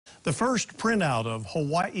The first printout of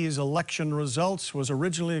Hawaii's election results was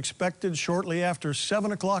originally expected shortly after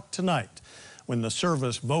 7 o'clock tonight, when the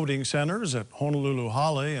service voting centers at Honolulu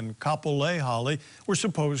Hale and Kapolei Hale were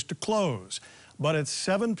supposed to close. But at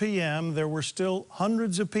 7 p.m., there were still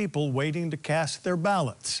hundreds of people waiting to cast their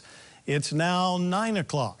ballots. It's now 9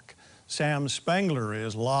 o'clock. Sam Spangler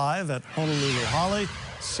is live at Honolulu Hale.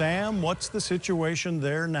 Sam, what's the situation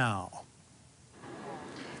there now?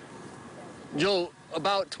 Joe,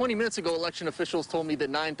 about 20 minutes ago, election officials told me that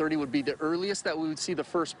 9:30 would be the earliest that we would see the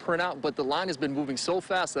first printout, but the line has been moving so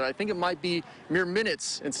fast that I think it might be mere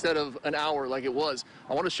minutes instead of an hour like it was.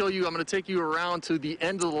 I want to show you, I'm going to take you around to the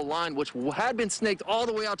end of the line, which had been snaked all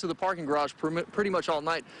the way out to the parking garage pretty much all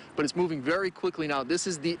night, but it's moving very quickly now. This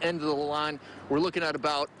is the end of the line. We're looking at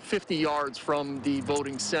about 50 yards from the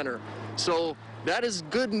voting center. So that is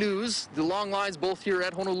good news. The long lines both here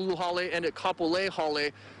at Honolulu Hale and at Kapolei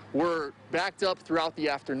Hale were backed up throughout the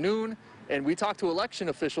afternoon, and we talked to election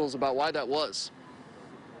officials about why that was.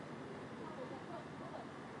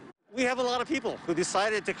 We have a lot of people who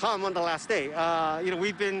decided to come on the last day.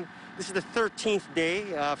 This is the 13th day.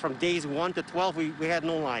 From days 1 to 12, we had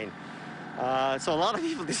no line. So a lot of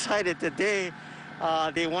people decided today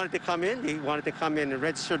they wanted to come in. They wanted to come in and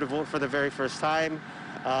register to vote for the very first time,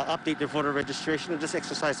 update their voter registration, and just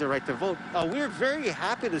exercise their right to vote. We're very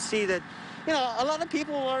happy to see that a lot of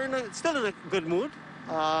people are still in a good mood.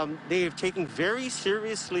 They've taken very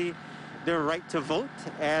seriously their right to vote,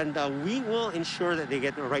 and we will ensure that they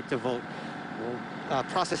get the right to vote. We'll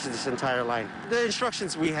process this entire line. The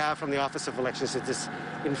instructions we have from the Office of Elections is just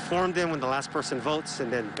inform them when the last person votes,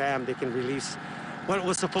 and then bam, they can release what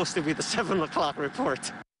was supposed to be the 7 o'clock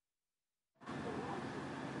report.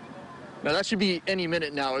 Now that should be any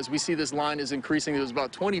minute now as we see this line is increasing. It was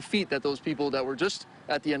about 20 feet that those people that were just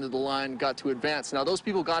at the end of the line got to advance. Now those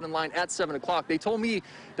people got in line at 7 o'clock. They told me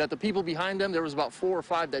that the people behind them, there was about 4 or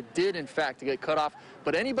 5 that did in fact get cut off.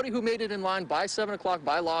 But anybody who made it in line by 7 o'clock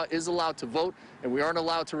by law is allowed to vote, and we aren't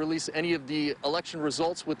allowed to release any of the election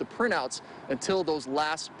results with the printouts until those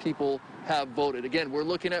last people have voted. Again, we're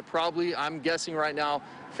looking at probably, I'm guessing right now,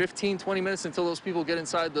 15, 20 minutes until those people get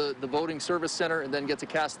inside the voting service center and then get to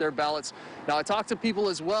cast their ballots. Now, I talked to people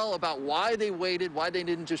as well about why they waited, why they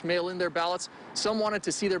didn't just mail in their ballots. Some wanted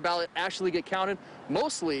to see their ballot actually get counted.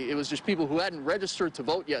 Mostly, it was just people who hadn't registered to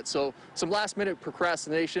vote yet. So some last-minute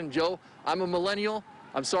procrastination. Joe, I'm a millennial.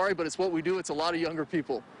 I'm sorry, but it's what we do. It's a lot of younger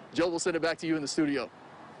people. Joe, we'll send it back to you in the studio.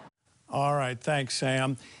 All right, thanks,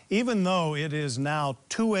 Sam. Even though it is now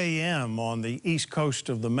 2 a.m. on the east coast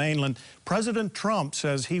of the mainland, President Trump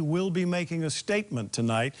says he will be making a statement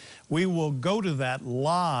tonight. We will go to that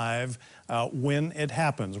live when it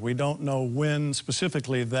happens. We don't know when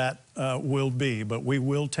specifically that will be, but we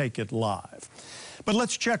will take it live. But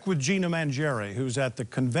let's check with Gina Mangieri, who's at the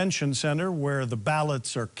convention center where the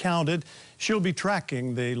ballots are counted. She'll be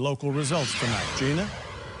tracking the local results tonight. Gina?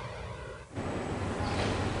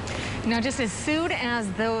 Now, just as soon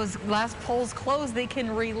as those last polls close, they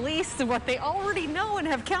can release what they already know and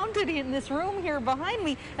have counted in this room here behind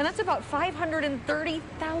me. And that's about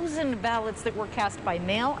 530,000 ballots that were cast by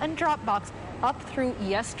mail and drop box up through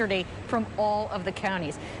yesterday from all of the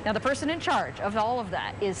counties. Now, the person in charge of all of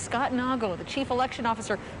that is Scott Nago, the chief election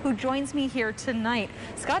officer, who joins me here tonight.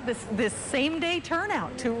 Scott, this same-day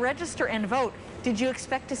turnout to register and vote, did you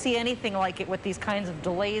expect to see anything like it with these kinds of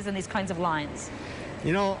delays and these kinds of lines?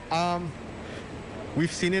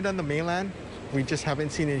 We've seen it on the mainland. We just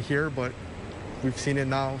haven't seen it here, but we've seen it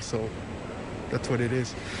now, so that's what it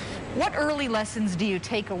is. What early lessons do you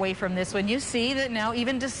take away from this when you see that now,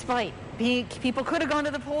 even despite people could have gone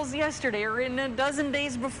to the polls yesterday or in a dozen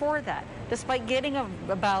days before that, despite getting a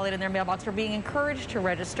ballot in their mailbox or being encouraged to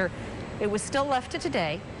register, it was still left to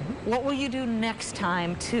today. What will you do next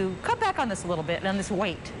time to cut back on this a little bit, on this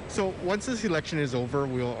wait? So once this election is over,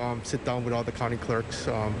 we'll sit down with all the county clerks,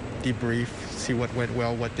 debrief, see what went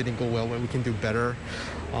well, what didn't go well, what we can do better.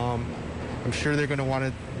 I'm sure they're going to want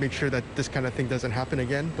to make sure that this kind of thing doesn't happen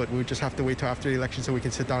again, but we just have to wait till after the election so we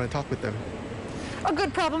can sit down and talk with them. A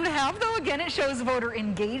good problem to have, though. Again, it shows voter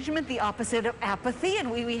engagement, the opposite of apathy,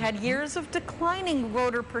 and we had years of declining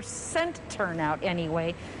voter percent turnout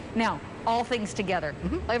anyway. Now, all things together,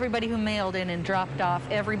 everybody who mailed in and dropped off,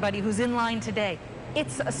 everybody who's in line today,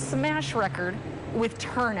 it's a smash record with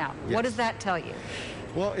turnout. Yes. What does that tell you?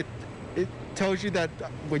 Well, tells you that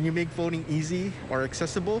when you make voting easy or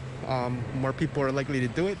accessible, more people are likely to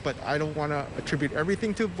do it. But I don't want to attribute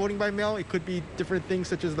everything to voting by mail. It could be different things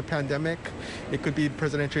such as the pandemic. It could be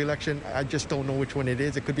presidential election. I just don't know which one it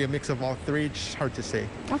is. It could be a mix of all three. It's hard to say.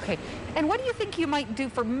 Okay. And what do you think you might do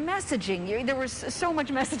for messaging? There was so much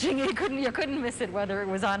messaging you couldn't miss it, whether it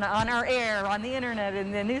was on our air, on the internet,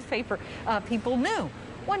 in the newspaper. People knew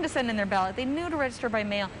when to send in their ballot. They knew to register by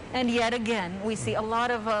mail. And yet again, we see a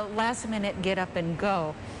lot of last minute get up and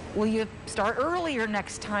go. Will you start earlier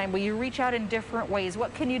next time? Will you reach out in different ways?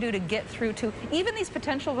 What can you do to get through to even these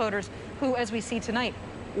potential voters who, as we see tonight,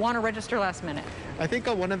 want to register last minute? I think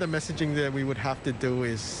one of the messaging that we would have to do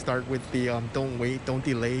is start with the don't wait, don't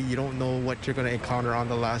delay. You don't know what you're going to encounter on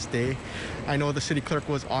the last day. I know the city clerk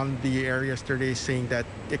was on the air yesterday saying that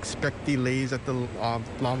expect delays at the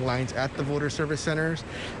long lines at the voter service centers.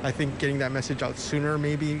 I think getting that message out sooner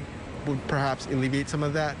maybe would perhaps alleviate some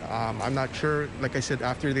of that. I'm not sure. Like I said,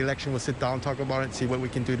 after the election, we'll sit down, talk about it, and see what we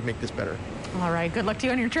can do to make this better. All right. Good luck to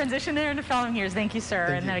you on your transition there in the following years. Thank you, sir.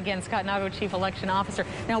 Thank and you. then again, Scott Nago, Chief Election Officer.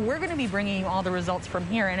 Now, we're going to be bringing you all the results from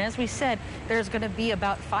here. And as we said, there's going to be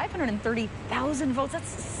about 530,000 votes.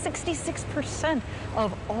 That's 66%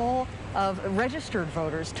 of all of registered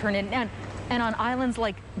voters turn in. And on islands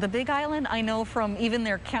like the Big Island, I know from even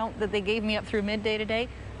their count that they gave me up through midday today,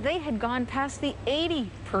 they had gone past the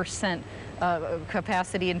 80%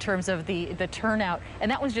 capacity in terms of the turnout, and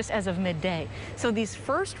that was just as of midday. So these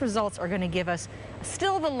first results are going to give us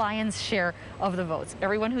still the lion's share of the votes.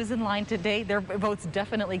 Everyone who's in line today, their votes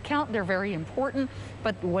definitely count. They're very important,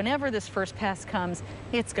 but whenever this first pass comes,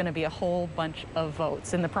 it's going to be a whole bunch of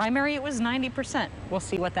votes. In the primary, it was 90%. We'll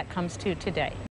see what that comes to today.